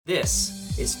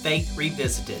This is Faith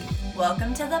Revisited.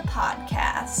 Welcome to the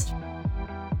podcast.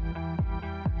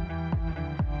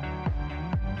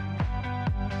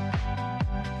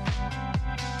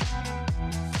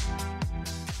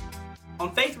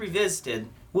 On Faith Revisited,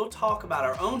 we'll talk about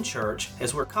our own church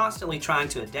as we're constantly trying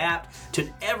to adapt to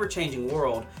an ever-changing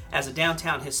world as a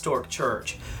downtown historic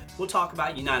church. We'll talk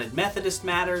about United Methodist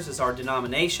matters as our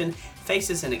denomination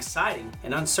faces an exciting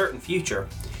and uncertain future.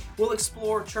 We'll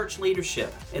explore church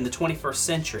leadership in the 21st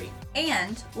century.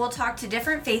 And we'll talk to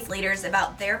different faith leaders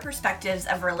about their perspectives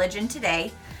of religion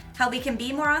today, how we can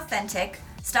be more authentic,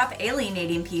 stop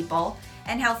alienating people,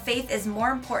 and how faith is more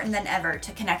important than ever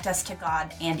to connect us to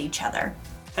God and each other.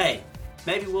 Hey,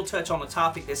 maybe we'll touch on a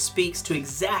topic that speaks to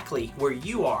exactly where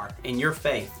you are in your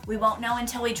faith. We won't know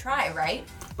until we try, right?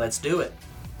 Let's do it.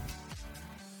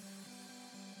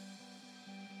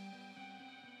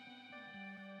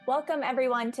 Welcome,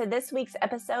 everyone, to this week's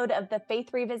episode of the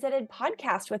Faith Revisited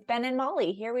podcast with Ben and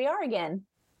Molly. Here we are again.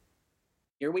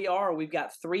 Here we are. We've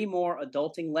got 3 more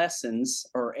adulting lessons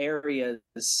or areas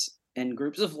and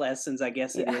groups of lessons, I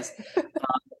guess it is,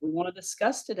 we want to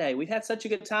discuss today. We've had such a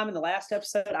good time in the last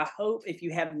episode. I hope if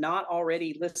you have not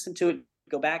already listened to it,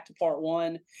 go back to part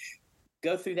 1,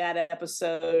 go through that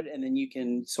episode, and then you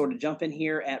can sort of jump in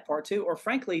here at part 2. Or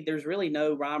frankly, there's really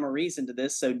no rhyme or reason to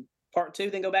this. So part 2,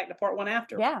 then go back to part 1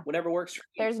 after. Yeah. Whatever works for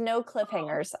you. There's no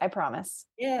cliffhangers, I promise.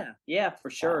 Yeah, for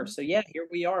sure. So here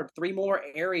we are. 3 more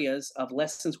areas of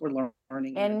lessons we're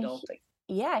learning in adulting.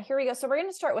 Here we go. So we're going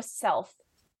to start with self,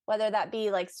 whether that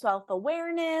be like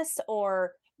self-awareness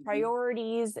or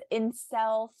priorities in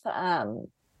self.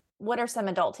 What are some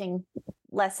adulting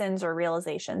lessons or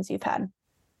realizations you've had?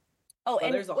 Oh,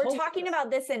 and we're talking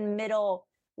about this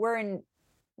we're in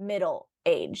middle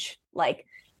age, like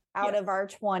out of our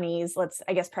 20s. Let's,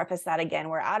 I guess, preface that again.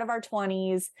 We're out of our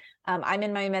 20s. I'm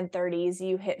in my mid 30s.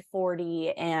 You hit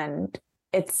 40, and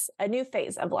it's a new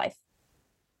phase of life.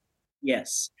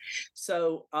 Yes.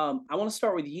 So I want to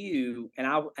start with you, and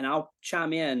I'll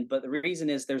chime in. But the reason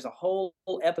is there's a whole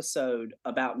episode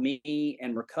about me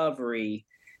and recovery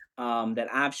that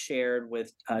I've shared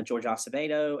with George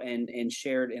Acevedo and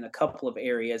shared in a couple of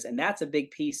areas, and that's a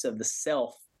big piece of the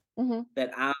self that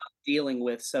I'm dealing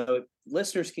with. So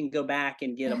listeners can go back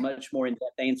and get a much more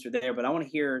in-depth answer there. But I want to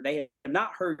hear, they have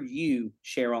not heard you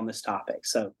share on this topic.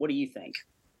 So what do you think?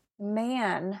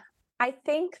 Man, I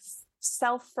think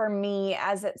self for me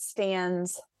as it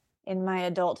stands in my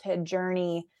adulthood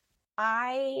journey,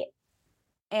 I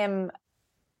don't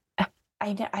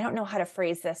know how to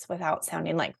phrase this without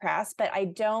sounding like crass, but I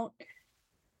don't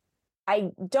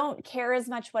care as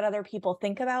much what other people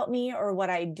think about me or what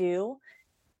I do.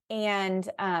 And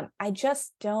I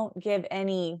just don't give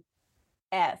any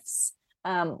F's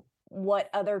what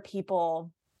other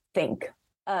people think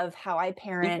of how I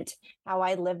parent, how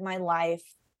I live my life,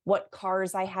 what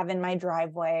cars I have in my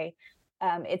driveway.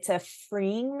 It's a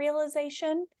freeing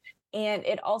realization. And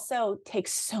it also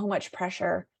takes so much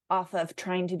pressure off of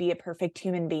trying to be a perfect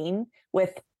human being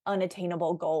with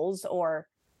unattainable goals, or,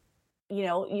 you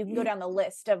can go down the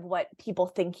list of what people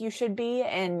think you should be,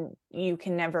 and you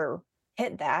can never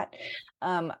hit that.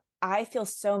 I feel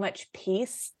so much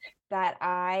peace that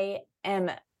I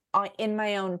am in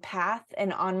my own path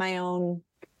and on my own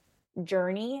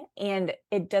journey, and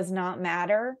it does not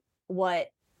matter what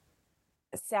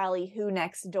Sally who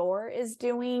next door is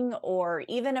doing, or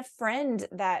even a friend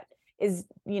that is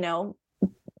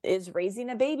raising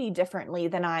a baby differently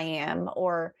than I am,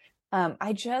 or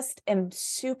I just am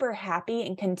super happy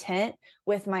and content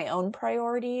with my own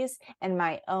priorities and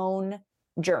my own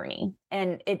journey.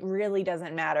 And it really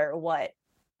doesn't matter what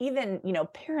even,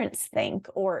 parents think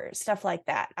or stuff like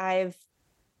that. I've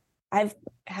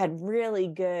had really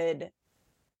good,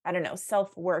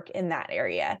 self-work in that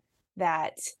area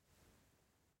that,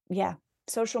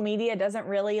 social media doesn't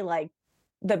really like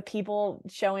the people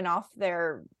showing off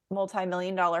their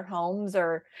multi-million-dollar homes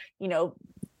or,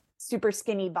 super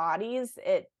skinny bodies.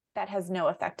 That has no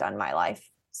effect on my life.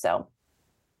 So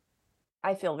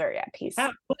I feel very at peace.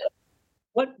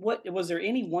 What was there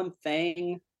any one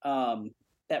thing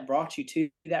that brought you to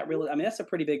that that's a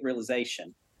pretty big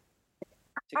realization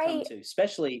to come to,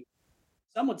 especially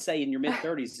some would say in your mid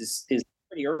 30s is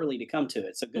pretty early to come to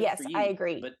it. So good for you. I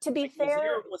agree. But to be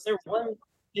fair, was there one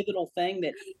pivotal thing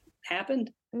that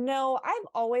happened? No, I've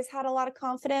always had a lot of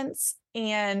confidence,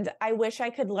 and I wish I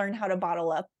could learn how to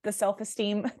bottle up the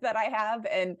self-esteem that I have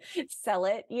and sell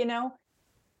it.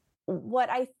 What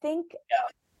I think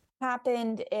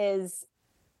happened is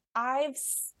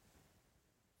this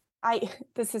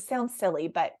sounds silly,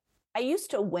 but I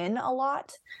used to win a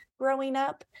lot growing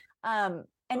up.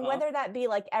 And whether that be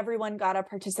like everyone got a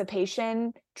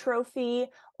participation trophy,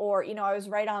 or, I was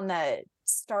right on the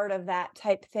start of that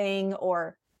type thing,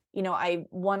 or, I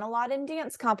won a lot in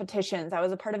dance competitions. I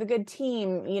was a part of a good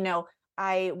team.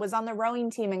 I was on the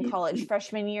rowing team in college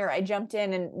freshman year. I jumped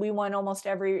in and we won almost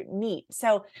every meet.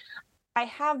 So I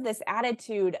have this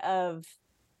attitude of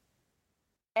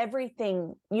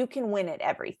everything, you can win at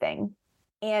everything.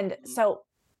 And so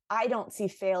I don't see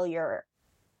failure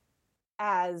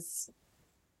as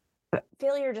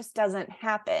failure just doesn't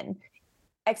happen.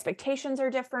 Expectations are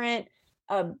different.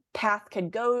 A path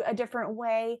could go a different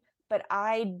way, but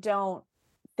I don't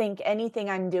think anything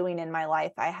I'm doing in my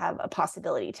life, I have a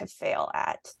possibility to fail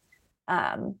at.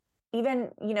 Even,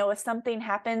 if something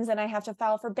happens and I have to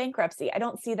file for bankruptcy, I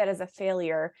don't see that as a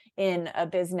failure in a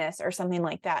business or something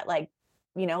like that. Like,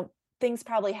 things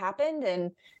probably happened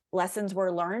and lessons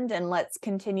were learned, and let's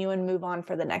continue and move on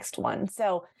for the next one.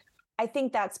 So I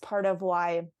think that's part of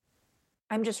why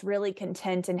I'm just really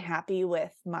content and happy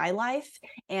with my life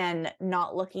and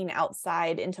not looking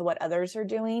outside into what others are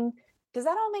doing. Does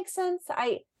that all make sense?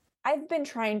 I've been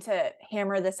trying to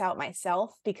hammer this out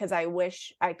myself because I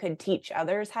wish I could teach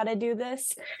others how to do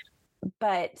this.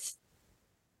 But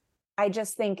I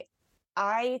just think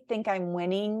I'm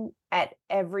winning at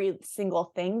every single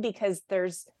thing because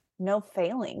there's no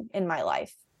failing in my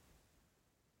life.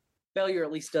 Failure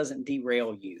at least doesn't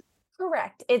derail you.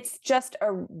 Correct. It's just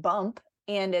a bump,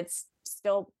 and it's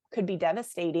still could be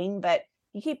devastating, but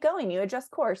you keep going, you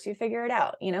adjust course, you figure it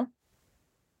out,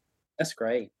 That's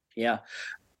great. Yeah.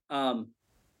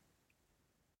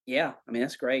 Yeah, I mean,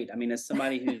 that's great. I mean, as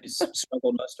somebody who's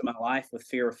struggled most of my life with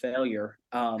fear of failure,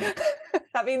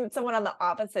 having someone on the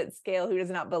opposite scale who does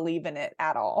not believe in it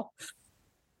at all.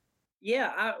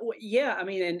 yeah, I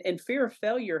mean, and fear of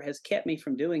failure has kept me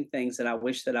from doing things that I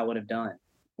wish that I would have done.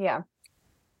 Yeah.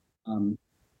 Um,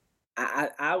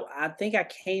 I think I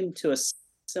came to a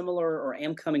similar, or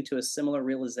am coming to a similar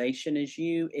realization as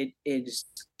you. It's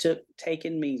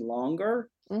taken me longer,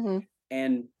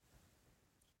 and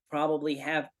probably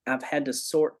I've had to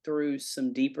sort through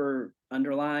some deeper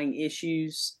underlying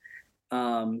issues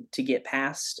to get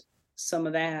past some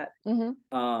of that.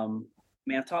 I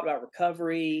mean, I've talked about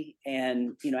recovery,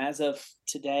 and as of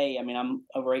today, I mean, I'm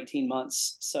over 18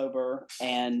 months sober,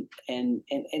 and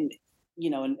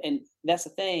that's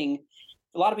the thing.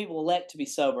 A lot of people elect to be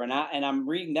sober, and I'm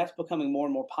reading that's becoming more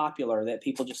and more popular, that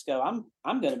people just go,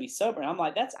 I'm going to be sober, and I'm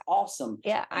like, that's awesome.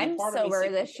 Yeah, I'm sober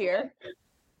this year.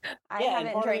 I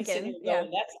haven't drinking. Yeah,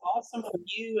 that's awesome for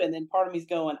you. And then part of me's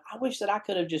going, I wish that I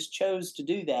could have just chose to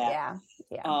do that.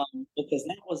 Yeah. Because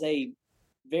that was a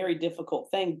very difficult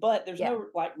thing. But there's no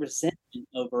like resentment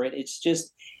over it. It's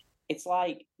just, it's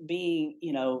like being,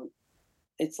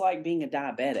 it's like being a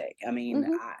diabetic. I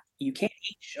mean, you can't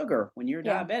eat sugar when you're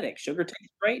diabetic. Sugar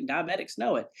tastes great, and diabetics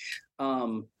know it.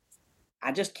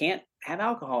 I just can't have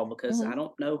alcohol because I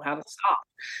don't know how to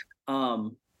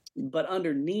stop. But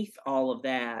underneath all of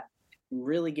that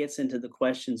really gets into the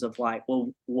questions of like,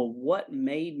 well, what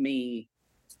made me,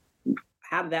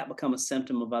 how did that become a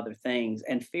symptom of other things?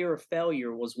 And fear of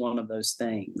failure was one of those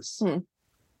things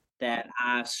that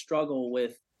I struggle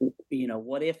with,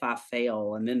 what if I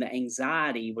fail? And then the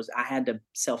anxiety was, I had to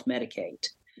self-medicate.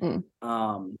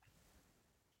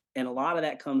 And a lot of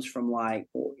that comes from like,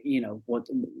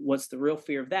 what's the real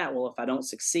fear of that? Well, if I don't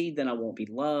succeed, then I won't be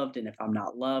loved. And if I'm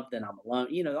not loved, then I'm alone,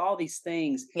 all these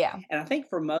things. Yeah. And I think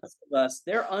for most of us,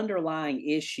 there are underlying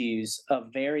issues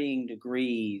of varying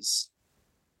degrees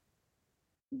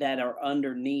that are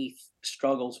underneath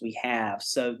struggles we have.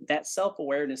 So that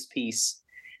self-awareness piece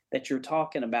that you're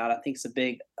talking about, I think is a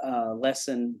big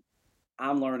lesson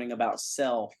I'm learning about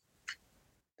self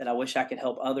that I wish I could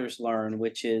help others learn,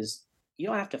 which is, you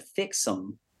don't have to fix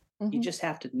them. You just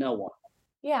have to know them.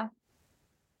 Yeah.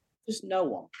 Just know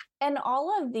them. And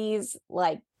all of these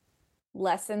like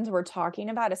lessons we're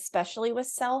talking about, especially with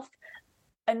self,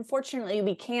 unfortunately,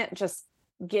 we can't just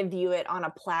give you it on a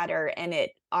platter and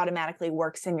it automatically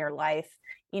works in your life.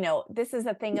 This is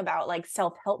the thing about like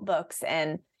self-help books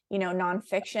and,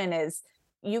 nonfiction is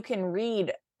you can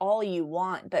read all you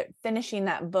want, but finishing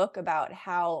that book about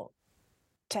how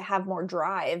to have more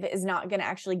drive is not going to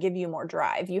actually give you more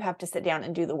drive. You have to sit down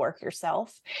and do the work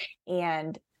yourself.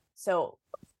 And so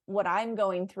what I'm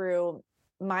going through,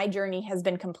 my journey has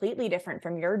been completely different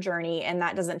from your journey, and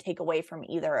that doesn't take away from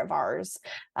either of ours.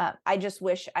 I just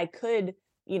wish I could,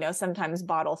 sometimes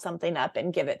bottle something up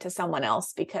and give it to someone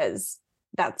else because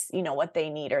that's, what they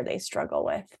need or they struggle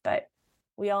with. But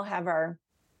we all have our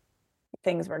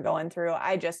things we're going through.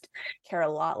 I just care a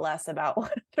lot less about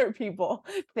what other people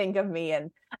think of me.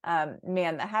 And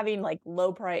man, having like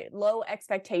low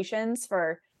expectations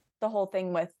for the whole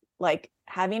thing with like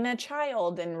having a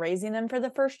child and raising them for the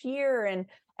first year, and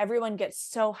everyone gets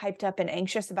so hyped up and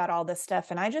anxious about all this stuff.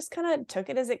 And I just kind of took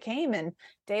it as it came and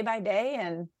day by day,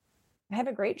 and I have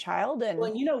a great child. Well,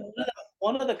 And and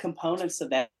one of the components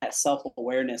of that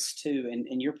self-awareness too,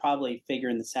 and you're probably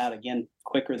figuring this out again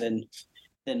quicker than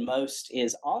most,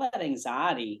 is all that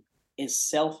anxiety is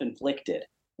self-inflicted.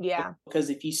 yeah, Because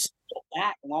if you step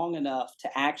back long enough to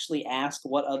actually ask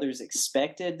what others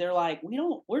expected, they're like,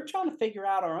 we're trying to figure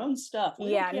out our own stuff. We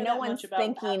don't yeah, care no that one's much about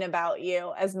thinking about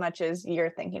you as much as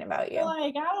you're thinking about you.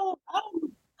 like, I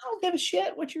don't give a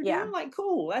shit what you're Yeah, doing. Like,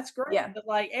 cool, that's great. yeah. But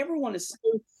like everyone is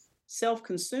so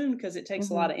self-consumed because it takes a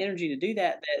Hmm. lot of energy to do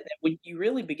that when you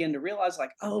really begin to realize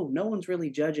like, oh, no one's really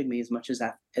judging me as much as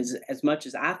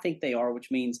I think they are,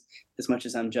 which means as much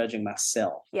as I'm judging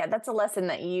myself. Yeah, that's a lesson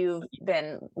that you've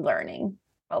been learning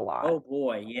a lot. Oh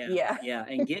boy, yeah, Yeah. yeah.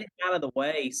 And getting out of the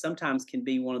way sometimes can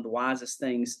be one of the wisest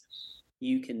things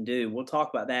you can do. We'll talk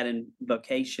about that in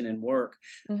vocation and work.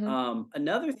 Hmm.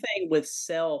 Another thing with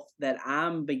self that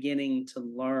I'm beginning to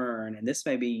learn, and this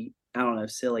may be, I don't know,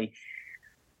 silly.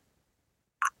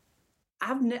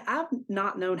 I've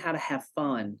not known how to have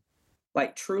fun,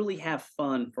 like truly have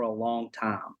fun for a long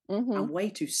time. Hmm. I'm way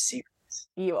too serious,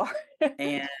 You are.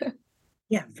 and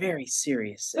yeah, very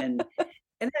serious.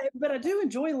 But I do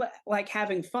enjoy like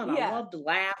having fun. I Yeah. love to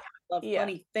laugh. I love Yeah.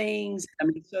 funny things. I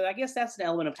mean, so I guess that's an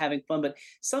element of having fun. But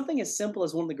something as simple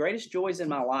as one of the greatest joys in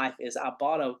my life is I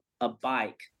bought a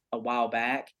bike a while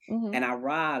back, Hmm. and I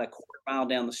ride a quarter mile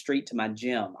down the street to my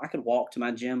gym. I could walk to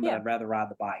my gym, but Yeah. I'd rather ride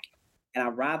the bike. And I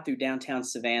ride through downtown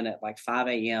Savannah at like 5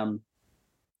 a.m.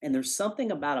 And there's something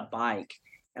about a bike,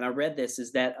 and I read this,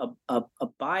 is that a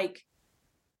bike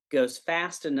goes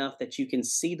fast enough that you can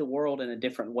see the world in a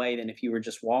different way than if you were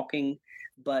just walking.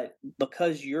 But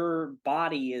because your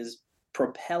body is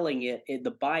propelling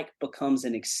the bike becomes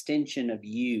an extension of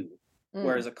you, Mm.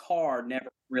 whereas a car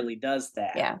never really does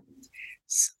that. Yeah.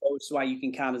 So it's why you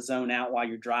can kind of zone out while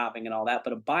you're driving and all that.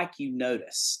 But a bike, you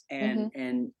notice, Hmm.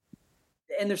 and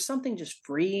there's something just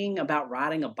freeing about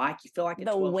riding a bike. You feel like a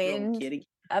The 12-year-old wind kid.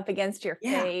 up against your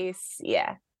Yeah, face.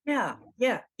 Yeah. yeah,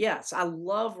 yeah, yes. I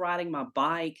love riding my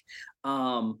bike.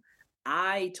 Um,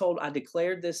 I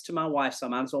declared this to my wife, so I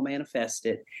might as well manifest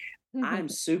it. I'm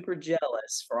super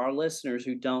jealous for our listeners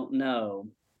who don't know.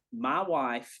 My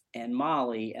wife and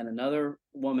Molly and another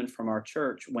woman from our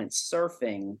church went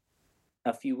surfing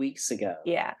a few weeks ago,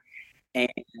 Yeah. and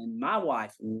my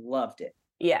wife loved it.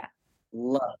 Yeah.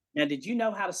 Love. Now, did you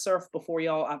know how to surf before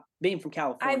y'all? Being from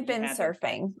California, I've you been had to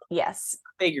surfing. Yes.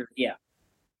 figure, yeah.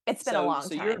 It's been a So long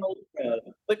so you're an time. old pro,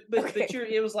 but Okay. you're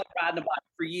it was like riding a bike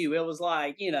for you. It was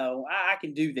like, I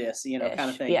can do this, kind of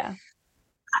Ish. thing. Yeah.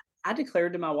 I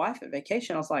declared to my wife at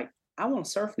vacation, I was like, I want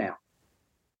to surf now.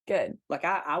 Good. Like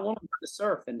I want to learn to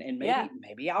surf and Yeah.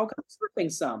 maybe I'll go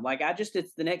surfing some. Like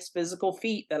it's the next physical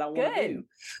feat that I want to Good. do.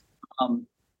 Um,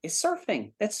 it's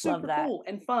surfing. That's Love super that. cool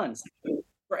and fun. So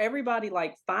for everybody,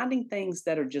 like finding things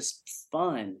that are just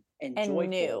fun and And joyful.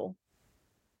 new.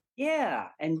 Yeah,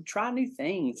 and try new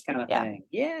things kind of Yeah. thing.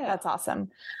 Yeah. That's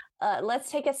awesome. Let's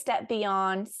take a step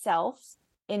beyond self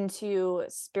into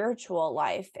spiritual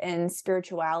life and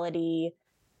spirituality,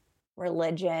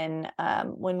 religion.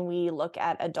 When we look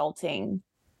at adulting,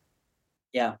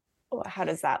 Yeah. how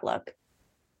does that look?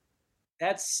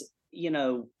 That's,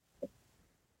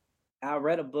 I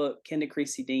read a book, Kenda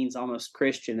Creasy Dean's Almost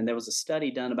Christian, and there was a study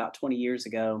done about 20 years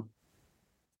ago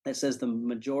that says the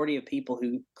majority of people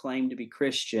who claim to be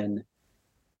Christian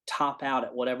top out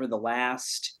at whatever the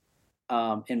last,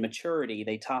 in maturity,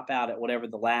 they top out at whatever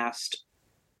the last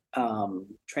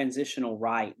transitional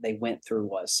rite they went through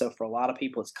was. So for a lot of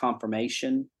people, it's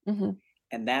confirmation, Hmm.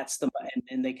 and and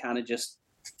then they kind of just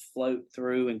float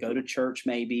through and go to church,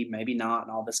 maybe not,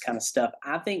 and all this kind of stuff.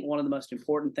 I think one of the most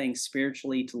important things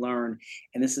spiritually to learn,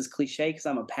 and this is cliche because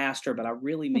I'm a pastor, but I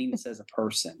really mean this as a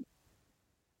person.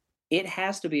 It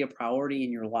has to be a priority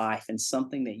in your life and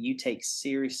something that you take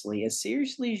seriously as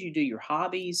you do your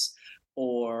hobbies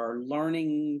or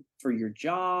learning for your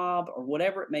job or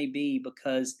whatever it may be,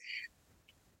 because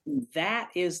that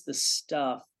is the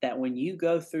stuff that when you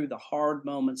go through the hard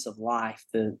moments of life,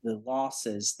 the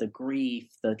losses, the grief,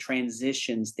 the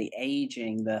transitions, the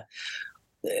aging, the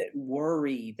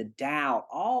worry, the doubt,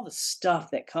 all the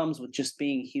stuff that comes with just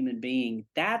being a human being,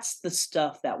 that's the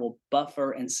stuff that will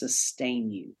buffer and sustain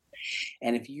you.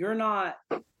 And if you're not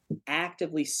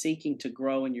actively seeking to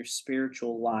grow in your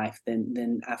spiritual life,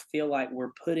 then I feel like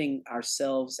we're putting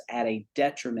ourselves at a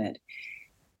detriment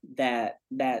that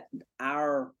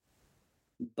our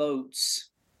boats,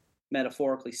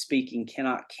 metaphorically speaking,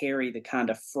 cannot carry the kind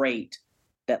of freight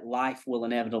that life will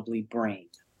inevitably bring.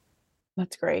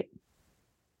 That's great.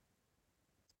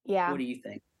 Yeah. What do you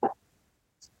think?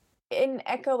 In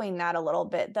echoing that a little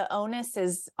bit, the onus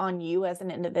is on you as an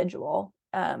individual.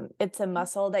 It's a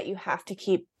muscle that you have to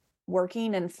keep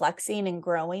working and flexing and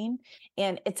growing.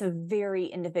 And it's a very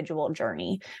individual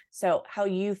journey. So how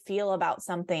you feel about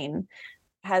something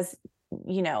has,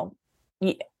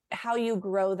 how you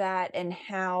grow that and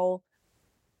how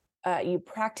you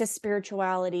practice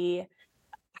spirituality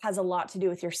has a lot to do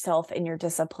with yourself and your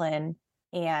discipline.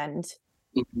 And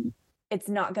it's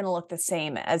not going to look the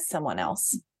same as someone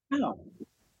else. No,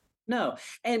 no.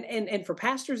 And for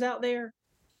pastors out there,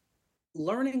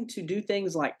 learning to do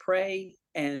things like pray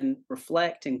and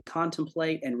reflect and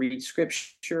contemplate and read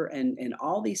scripture and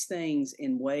all these things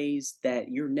in ways that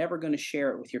you're never going to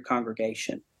share it with your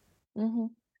congregation. Mm-hmm.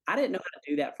 I didn't know how to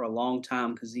do that for a long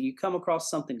time because you come across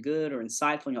something good or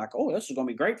insightful and you're like, oh, this is going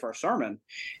to be great for a sermon.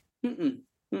 Mm-mm,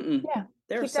 mm-mm. Yeah.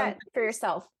 There Keep that for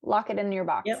yourself. Lock it in your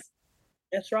box. Yep.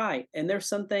 That's right. And there's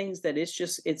some things that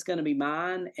it's going to be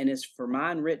mine and it's for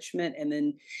my enrichment. And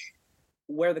then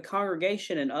where the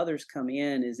congregation and others come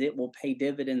in is it will pay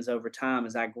dividends over time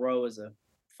as I grow as a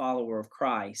follower of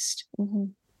Christ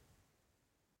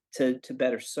to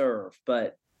better serve.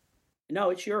 But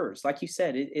no, it's yours. Like you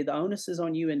said, the onus is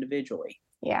on you individually.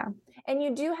 Yeah. And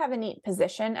you do have a neat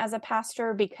position as a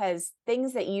pastor because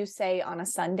things that you say on a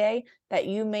Sunday that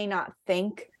you may not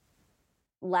think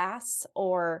lasts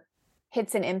or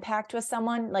hits an impact with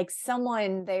someone, like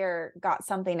someone there got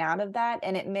something out of that,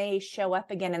 and it may show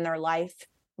up again in their life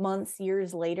months,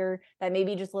 years later. That may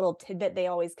be just a little tidbit they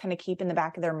always kind of keep in the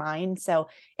back of their mind. So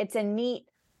it's a neat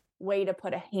way to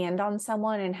put a hand on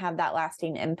someone and have that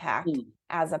lasting impact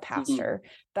as a pastor.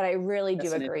 But I really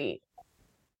do agree.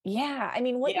 Yeah. I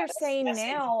mean, what you're saying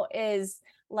now is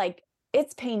like,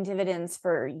 it's paying dividends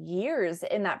for years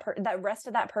in that rest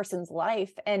of that person's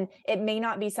life. And it may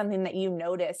not be something that you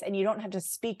notice, and you don't have to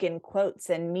speak in quotes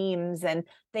and memes and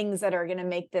things that are going to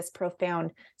make this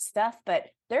profound stuff. But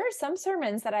there are some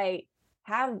sermons that I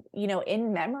have,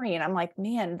 in memory, and I'm like,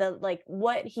 man,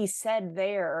 what he said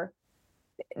there,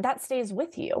 that stays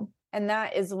with you. And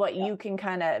that is what you can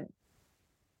kind of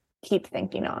keep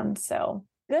thinking on. So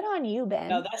good on you, Ben.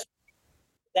 No,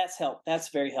 that's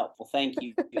very helpful. Thank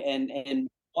you. and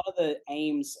one of the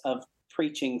aims of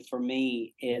preaching for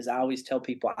me is I always tell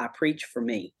people I preach for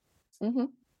me.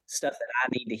 Stuff that I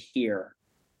need to hear,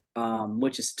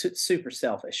 which is super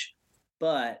selfish.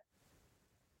 But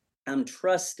I'm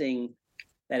trusting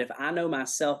that if I know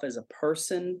myself as a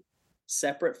person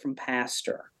separate from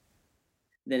pastor,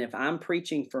 then if I'm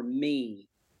preaching for me,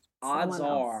 odds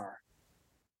are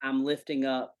I'm lifting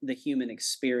up the human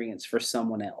experience for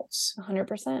someone else.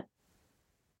 100%.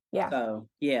 Yeah. So,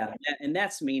 yeah, and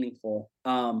that's meaningful.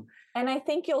 And I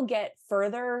think you'll get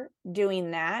further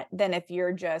doing that than if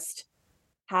you're just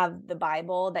have the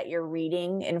Bible that you're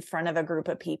reading in front of a group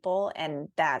of people and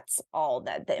that's all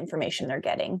that the information they're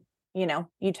getting.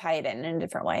 You tie it in a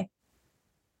different way.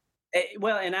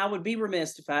 Well, and I would be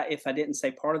remiss if I didn't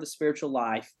say part of the spiritual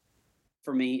life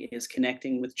for me is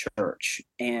connecting with church.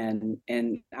 And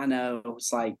I know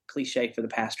it's like cliche for the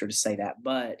pastor to say that,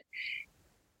 but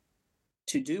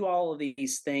to do all of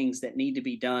these things that need to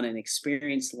be done and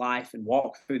experience life and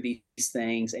walk through these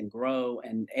things and grow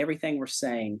and everything we're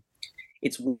saying,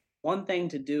 it's one thing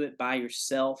to do it by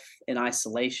yourself in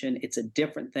isolation. It's a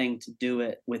different thing to do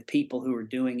it with people who are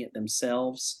doing it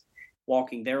themselves,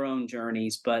 walking their own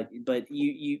journeys. But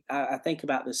I think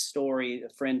about this story a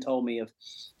friend told me of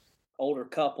older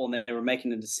couple, and they were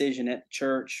making a decision at the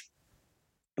church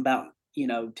about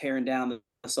tearing down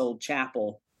this old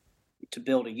chapel to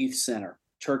build a youth center.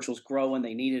 Church was growing,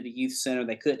 they needed a youth center,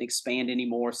 they couldn't expand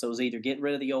anymore, so it was either get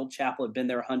rid of the old chapel, had been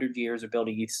there 100 years, or build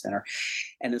a youth center.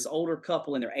 And this older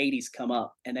couple in their 80s come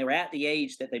up, and they were at the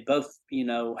age that they both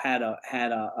had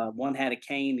a one had a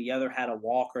cane, the other had a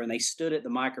walker, and they stood at the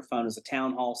microphone as a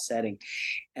town hall setting,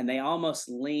 and they almost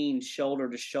leaned shoulder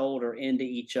to shoulder into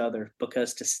each other,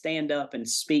 because to stand up and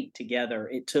speak together,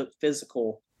 it took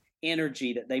physical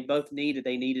energy that they both needed.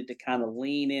 They needed to kind of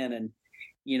lean in and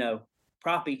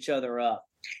prop each other up.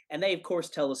 And they, of course,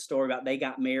 tell a story about they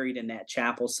got married in that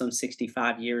chapel some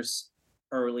 65 years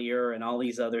earlier and all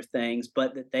these other things,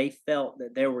 but that they felt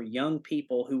that there were young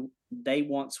people who they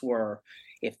once were.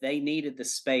 If they needed the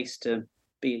space to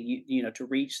be, to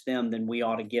reach them, then we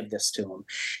ought to give this to them.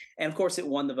 And of course, it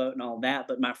won the vote and all that.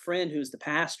 But my friend, who's the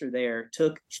pastor there,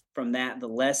 took from that the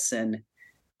lesson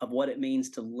of what it means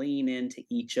to lean into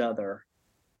each other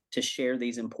to share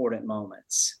these important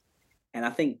moments. And I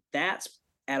think that's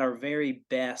at our very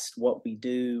best what we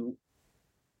do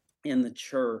in the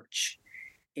church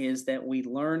is that we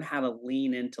learn how to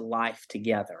lean into life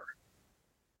together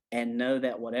and know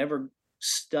that whatever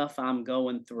stuff I'm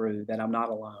going through, that I'm not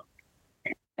alone.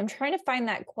 I'm trying to find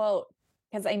that quote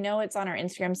because I know it's on our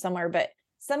Instagram somewhere, but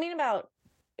something about,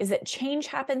 is it change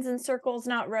happens in circles,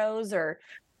 not rows? Or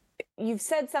you've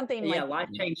said something Yeah, like, life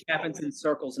change happens in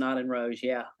circles, not in rows.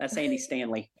 Yeah, that's Andy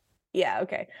Stanley. yeah,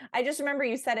 okay. I just remember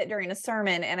you said it during a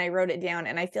sermon and I wrote it down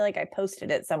and I feel like I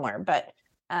posted it somewhere, but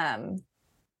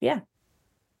yeah,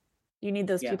 you need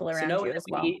those people around you as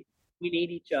well. We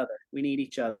need each other. We need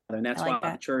each other. And that's why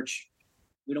the church,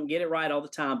 we don't get it right all the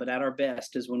time, but at our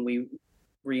best is when we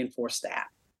reinforce that.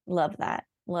 Love that.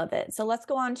 Love it. So let's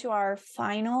go on to our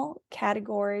final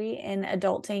category in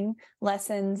adulting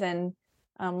lessons and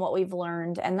what we've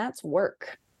learned, and that's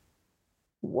work.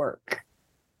 Work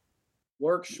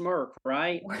schmirk,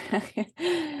 right?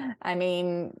 I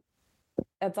mean,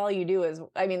 that's all you do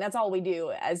that's all we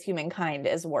do as humankind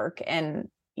is work. And,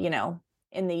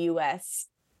 in the US,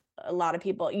 a lot of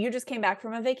people, you just came back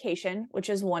from a vacation, which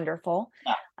is wonderful.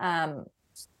 Yeah.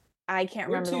 I can't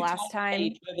remember the last time.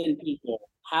 People.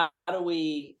 How do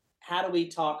we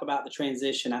talk about the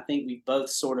transition? I think we've both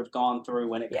sort of gone through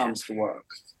when it comes to work.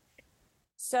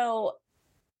 So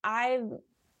I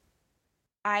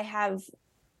have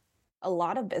a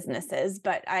lot of businesses,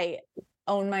 but I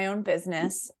own my own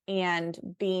business, and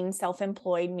being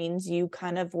self-employed means you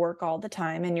kind of work all the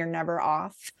time and you're never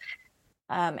off.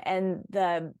 And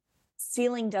the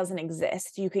ceiling doesn't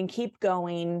exist. You can keep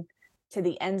going to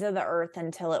the ends of the earth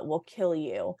until it will kill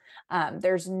you.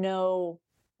 There's no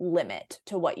limit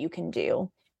to what you can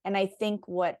do. And I think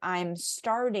what I'm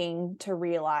starting to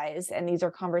realize, and these are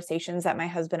conversations that my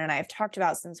husband and I have talked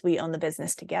about since we own the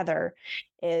business together,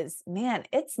 is, man,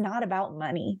 it's not about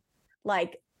money.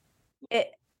 Like,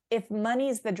 if money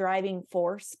is the driving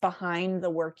force behind the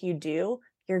work you do,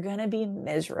 you're going to be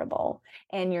miserable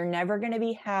and you're never going to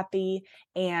be happy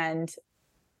and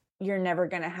you're never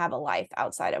going to have a life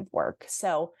outside of work.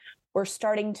 So we're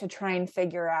starting to try and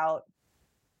figure out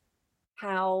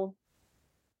how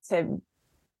to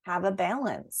have a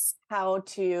balance, how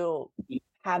to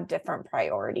have different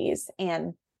priorities.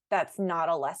 And that's not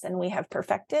a lesson we have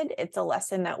perfected. It's a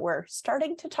lesson that we're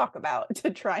starting to talk about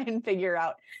to try and figure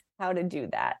out how to do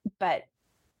that. But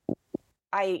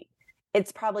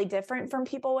it's probably different from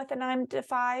people with a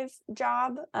 9-to-5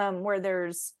 job, where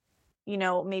there's,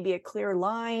 maybe a clear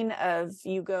line of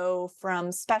you go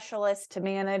from specialist to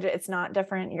manage. It's not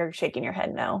different. You're shaking your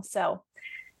head no. So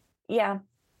yeah.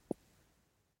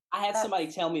 I had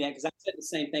somebody tell me that because I said the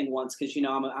same thing once because,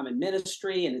 I'm in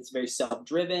ministry and it's very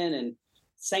self-driven and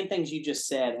same things you just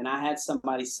said. And I had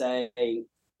somebody say,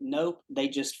 nope, they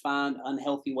just find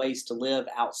unhealthy ways to live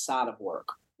outside of work.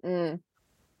 And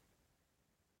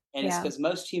it's because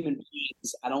most human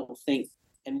beings, I don't think,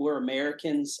 and we're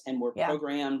Americans and we're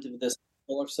programmed to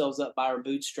pull ourselves up by our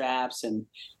bootstraps and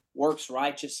works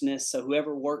righteousness. So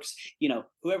whoever works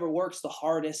the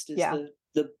hardest is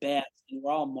the best. And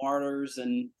we're all martyrs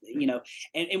and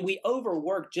we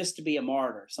overwork just to be a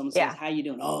martyr. Someone says, how you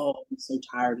doing? Oh, I'm so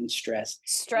tired and stressed.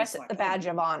 Stress is the badge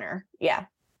of honor. Yeah.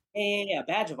 Yeah.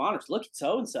 Badge of honor. Look at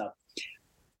so-and-so.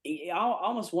 I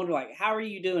almost wonder, how are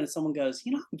you doing? And someone goes,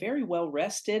 I'm very well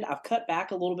rested. I've cut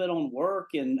back a little bit on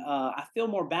work and I feel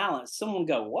more balanced. Someone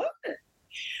go, what?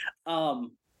 I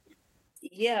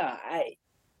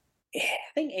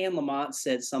think Anne Lamott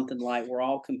said something like, we're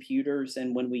all computers.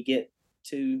 And when we get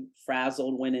too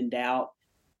frazzled, when in doubt,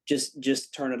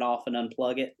 just turn it off and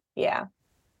unplug it. Yeah.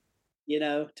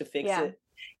 To fix it.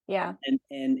 Yeah.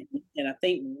 And I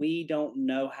think we don't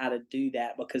know how to do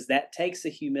that because that takes the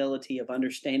humility of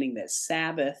understanding that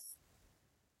Sabbath,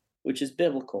 which is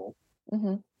biblical,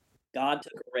 God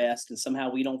took a rest and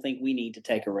somehow we don't think we need to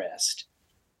take a rest.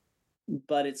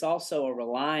 But it's also a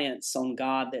reliance on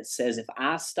God that says, if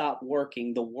I stop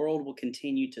working, the world will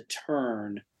continue to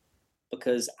turn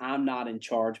because I'm not in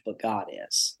charge, but God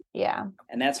is. Yeah.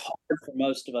 And that's hard for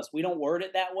most of us. We don't word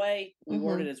it that way. We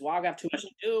word it as, well, I got too much to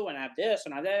do and I have this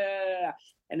and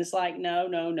and it's like, no.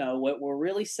 What we're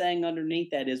really saying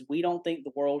underneath that is we don't think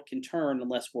the world can turn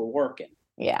unless we're working.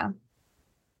 Yeah.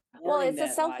 Well, it's a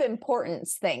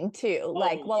self-importance thing too.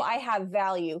 I have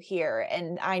value here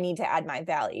and I need to add my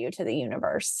value to the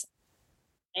universe.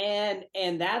 And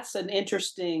that's an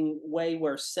interesting way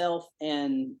where self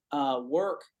and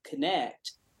work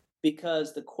connect,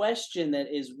 because the question that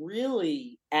is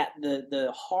really at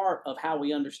the heart of how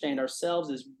we understand ourselves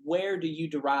is, where do you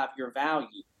derive your value?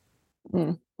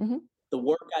 the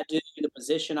work I do, the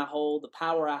position I hold, the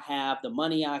power I have, the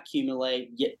money I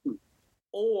accumulate,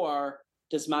 or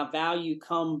does my value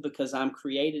come because I'm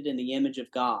created in the image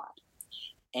of God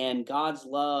and God's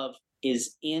love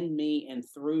is in me and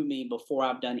through me before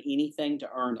I've done anything to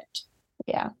earn it?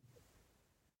 Yeah.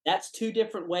 That's two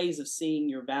different ways of seeing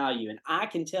your value. And I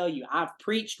can tell you, I've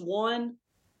preached one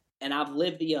and I've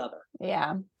lived the other.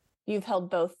 Yeah. You've held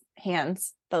both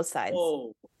hands, both sides.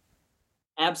 Oh,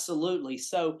 absolutely.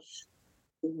 So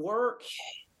work,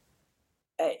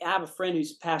 I have a friend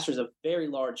who's pastors a very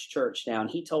large church now, and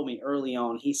he told me early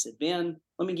on, he said, Ben,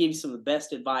 let me give you some of the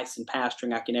best advice in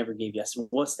pastoring I can ever give you. I said,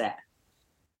 what's that?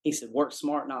 He said, work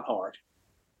smart, not hard.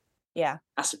 Yeah.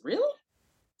 I said, really?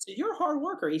 I said, you're a hard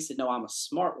worker. He said, no, I'm a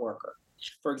smart worker.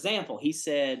 For example, he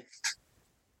said,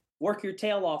 work your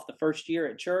tail off the first year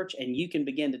at church, and you can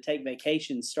begin to take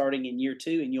vacations starting in year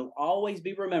 2, and you'll always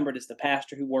be remembered as the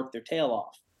pastor who worked their tail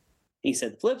off. He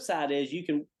said, the flip side is you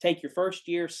can take your first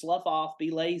year, slough off, be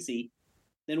lazy,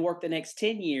 then work the next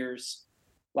 10 years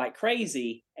like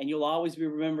crazy, and you'll always be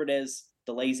remembered as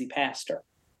the lazy pastor.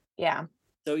 Yeah.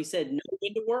 So he said, know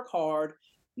when to work hard,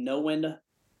 know when to,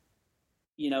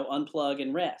 unplug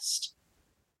and rest.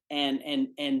 And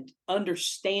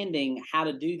understanding how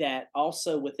to do that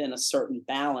also within a certain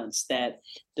balance that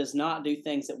does not do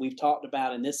things that we've talked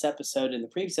about in this episode and the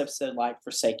previous episode, like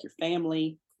forsake your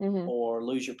family, or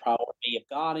lose your priority of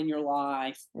God in your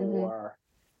life, or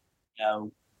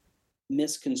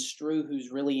misconstrue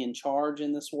who's really in charge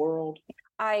in this world.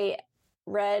 I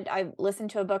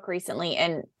listened to a book recently,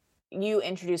 and you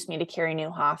introduced me to Carey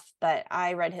Nieuwhof, but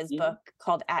I read his book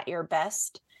called At Your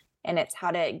Best, and it's how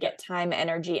to get time,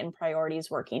 energy, and priorities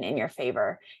working in your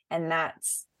favor. And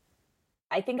that's,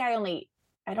 I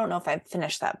don't know if I've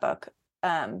finished that book,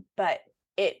 but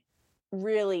it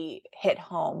really hit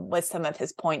home with some of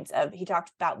his points of, he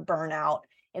talked about burnout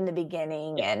in the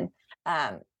beginning, and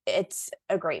it's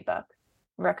a great book.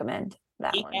 Recommend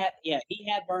that one. He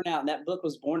had burnout, and that book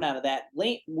was born out of that.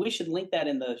 We should link that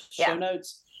in the show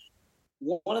notes.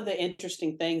 One of the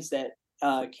interesting things that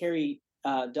Carey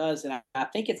does, and I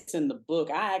think it's in the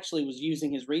book. I actually was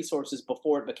using his resources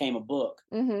before it became a book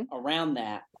around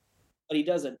that. But he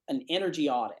does an energy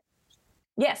audit.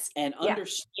 Yes. And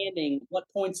understanding what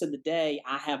points of the day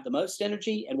I have the most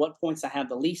energy and what points I have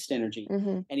the least energy.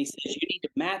 And he says you need to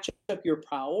match up your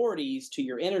priorities to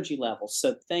your energy levels.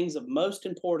 So things of most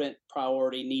important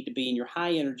priority need to be in your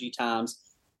high energy times.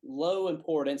 Low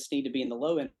importance need to be in the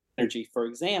low energy. For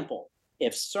example,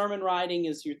 if sermon writing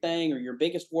is your thing or your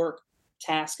biggest work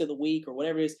task of the week or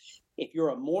whatever it is, if you're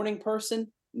a morning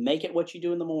person, make it what you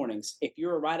do in the mornings. If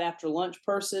you're a right after lunch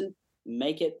person,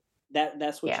 make it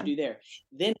that's what you do there.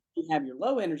 Then you have your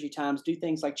low energy times, do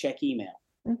things like check email,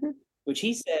 which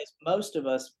he says most of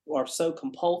us are so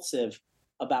compulsive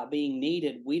about being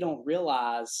needed, we don't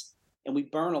realize, and we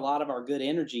burn a lot of our good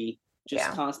energy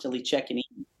just constantly checking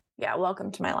email. Yeah, welcome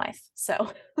to my life.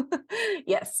 So,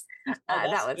 yes,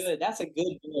 that was good. That's a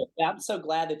good book. I'm so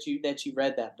glad that you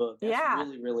read that book. That's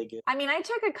really, really good. I mean, I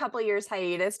took a couple years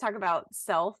hiatus. Talk about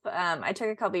self. I took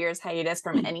a couple years hiatus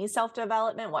from any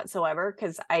self-development whatsoever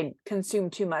because I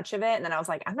consumed too much of it, and then I was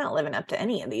like, I'm not living up to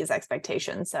any of these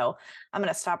expectations, so I'm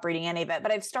going to stop reading any of it.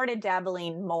 But I've started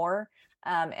dabbling more,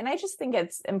 and I just think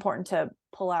it's important to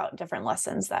pull out different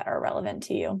lessons that are relevant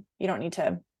to you. You don't need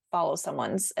to follow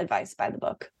someone's advice by the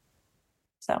book.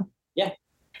 So,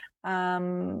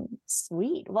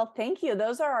 sweet. Well, thank you.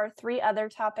 Those are our 3 other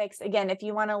topics. Again, if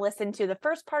you want to listen to the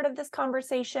first part of this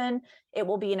conversation, it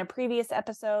will be in a previous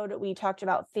episode. We talked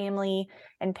about family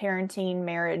and parenting,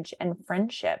 marriage, and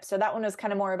friendship. So that one was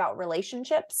kind of more about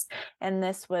relationships. And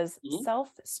this was self,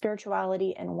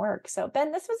 spirituality, and work. So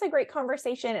Ben, this was a great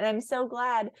conversation, and I'm so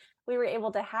glad we were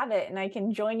able to have it, and I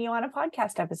can join you on a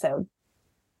podcast episode.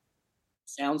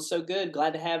 Sounds so good.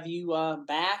 Glad to have you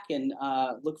back, and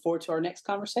look forward to our next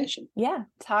conversation. Yeah.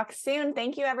 Talk soon.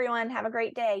 Thank you, everyone. Have a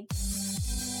great day.